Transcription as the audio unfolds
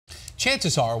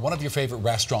Chances are one of your favorite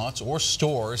restaurants or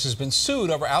stores has been sued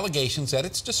over allegations that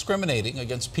it's discriminating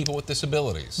against people with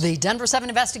disabilities. The Denver 7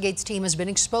 Investigates team has been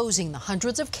exposing the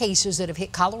hundreds of cases that have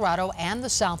hit Colorado and the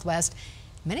Southwest.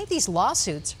 Many of these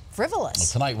lawsuits frivolous. Well,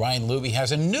 tonight, Ryan Luby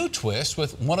has a new twist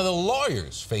with one of the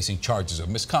lawyers facing charges of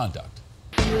misconduct.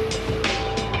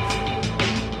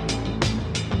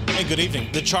 Hey, good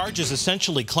evening. The charges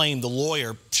essentially claim the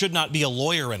lawyer should not be a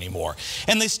lawyer anymore.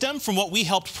 And they stem from what we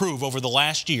helped prove over the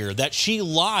last year, that she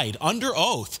lied under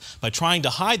oath by trying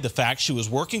to hide the fact she was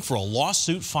working for a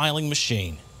lawsuit filing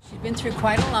machine. She's been through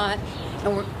quite a lot,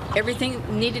 and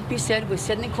everything needed to be said was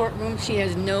said in the courtroom. She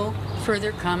has no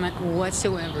further comment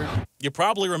whatsoever. You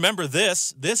probably remember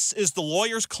this. This is the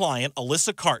lawyer's client,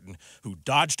 Alyssa Carton, who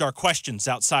dodged our questions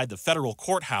outside the federal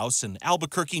courthouse in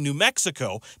Albuquerque, New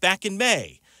Mexico back in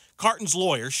May. Carton's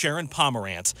lawyer, Sharon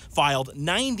Pomerantz, filed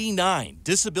 99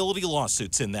 disability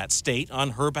lawsuits in that state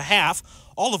on her behalf,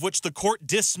 all of which the court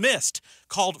dismissed,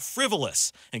 called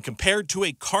frivolous, and compared to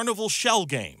a carnival shell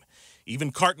game. Even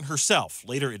Carton herself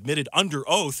later admitted under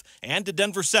oath and to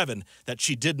Denver 7 that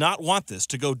she did not want this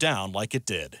to go down like it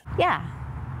did.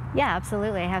 Yeah,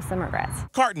 absolutely. I have some regrets.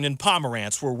 Carton and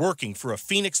Pomerantz were working for a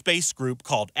Phoenix-based group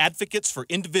called Advocates for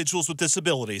Individuals with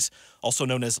Disabilities, also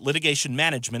known as Litigation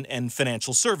Management and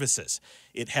Financial Services.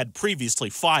 It had previously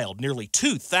filed nearly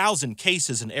 2,000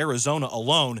 cases in Arizona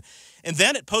alone, and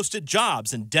then it posted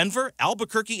jobs in Denver,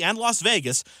 Albuquerque, and Las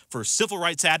Vegas for civil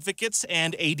rights advocates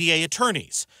and ADA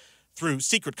attorneys. Through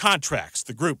secret contracts,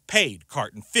 the group paid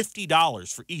Carton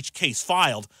 $50 for each case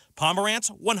filed, Pomerantz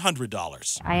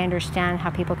 $100. I understand how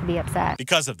people could be upset.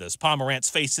 Because of this, Pomerantz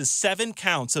faces 7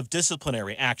 counts of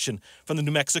disciplinary action from the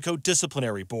New Mexico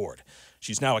Disciplinary Board.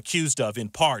 She's now accused of, in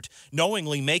part,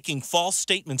 knowingly making false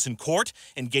statements in court,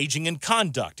 engaging in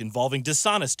conduct involving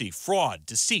dishonesty, fraud,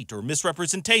 deceit, or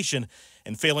misrepresentation,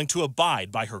 and failing to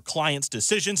abide by her client's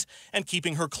decisions and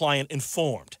keeping her client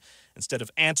informed. Instead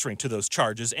of answering to those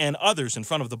charges and others in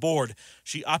front of the board,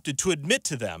 she opted to admit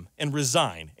to them and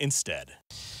resign instead.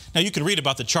 Now, you can read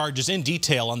about the charges in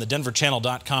detail on the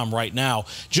denverchannel.com right now.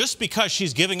 Just because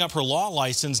she's giving up her law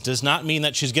license does not mean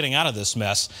that she's getting out of this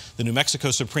mess. The New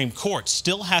Mexico Supreme Court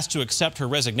still has to accept her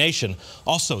resignation.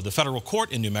 Also, the federal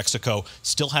court in New Mexico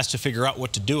still has to figure out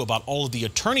what to do about all of the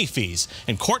attorney fees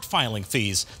and court filing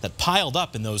fees that piled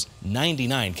up in those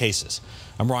 99 cases.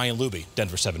 I'm Ryan Luby,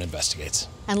 Denver 7 Investigates.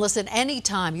 And listen,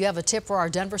 anytime you have a tip for our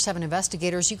Denver 7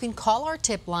 investigators, you can call our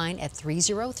tip line at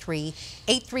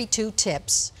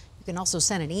 303-832-TIPS. You can also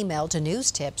send an email to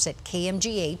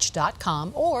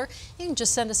newstips@kmgh.com, or you can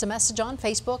just send us a message on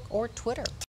Facebook or Twitter.